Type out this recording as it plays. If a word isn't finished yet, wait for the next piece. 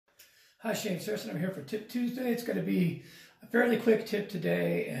Hi, JamesAmimalHarrison. I'm here for Tip Tuesday. It's going to be a fairly quick tip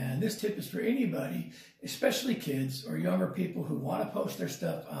today, and this tip is for anybody, especially kids or younger people who want to post their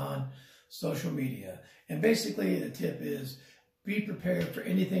stuff on social media. And basically, the tip is be prepared for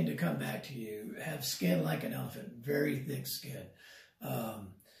anything to come back to you. Have skin like an elephant, very thick skin.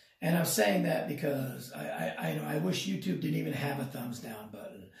 And I'm saying that because I wish YouTube didn't even have a thumbs down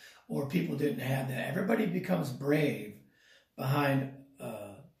button, or people didn't have that. Everybody becomes brave behind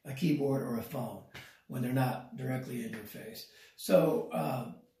a keyboard or a phone when they're not directly in your face.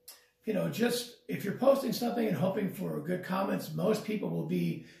 So, just if you're posting something and hoping for good comments, most people will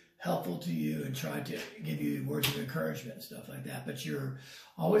be helpful to you and try to give you words of encouragement and stuff like that. But you're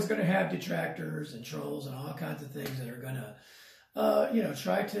always going to have detractors and trolls and all kinds of things that are going to,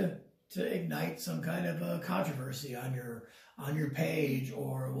 try to ignite some kind of a controversy on your page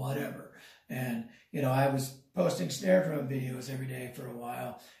or whatever. And, I was posting snare drum videos every day for a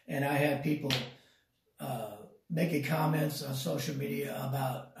while, and I had people making comments on social media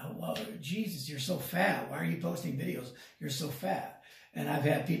about, oh, well, Jesus, you're so fat. Why are you posting videos? You're so fat. And I've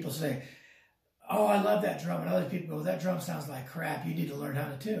had people say, oh, I love that drum. And other people go, that drum sounds like crap. You need to learn how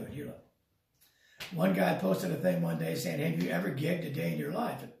to tune. One guy posted a thing one day saying, have you ever gigged a day in your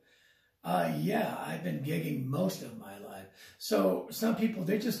life? Yeah, I've been gigging most of my life. So some people,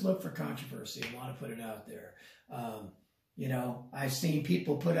 they just look for controversy and want to put it out there. I've seen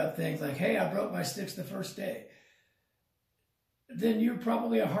people put up things like, hey, I broke my sticks the first day. Then you're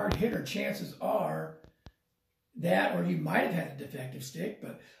probably a hard hitter. Chances are that, or you might have had a defective stick,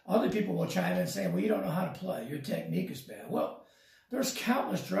 but other people will chime in and say, well, you don't know how to play. Your technique is bad. Well, there's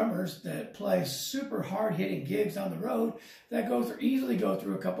countless drummers that play super hard-hitting gigs on the road that easily go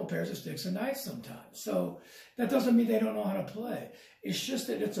through a couple pairs of sticks a night sometimes. So that doesn't mean they don't know how to play. It's just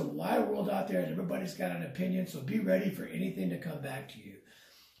that it's a wide world out there and everybody's got an opinion, so be ready for anything to come back to you.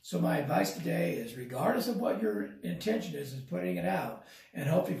 So my advice today is, regardless of what your intention is putting it out and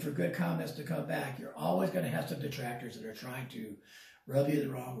hoping for good comments to come back, you're always going to have some detractors that are trying to rub you the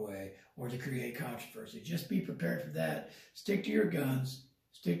wrong way or to create controversy. Just be prepared for that. Stick to your guns,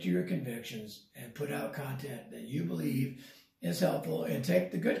 stick to your convictions, and put out content that you believe is helpful, and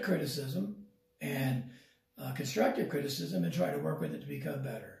take the good criticism and constructive criticism and try to work with it to become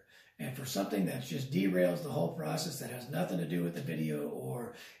better. And for something that just derails the whole process, that has nothing to do with the video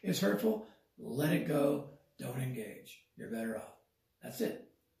or is hurtful, let it go. Don't engage. You're better off. That's it.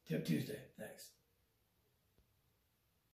 Tip Tuesday. Thanks.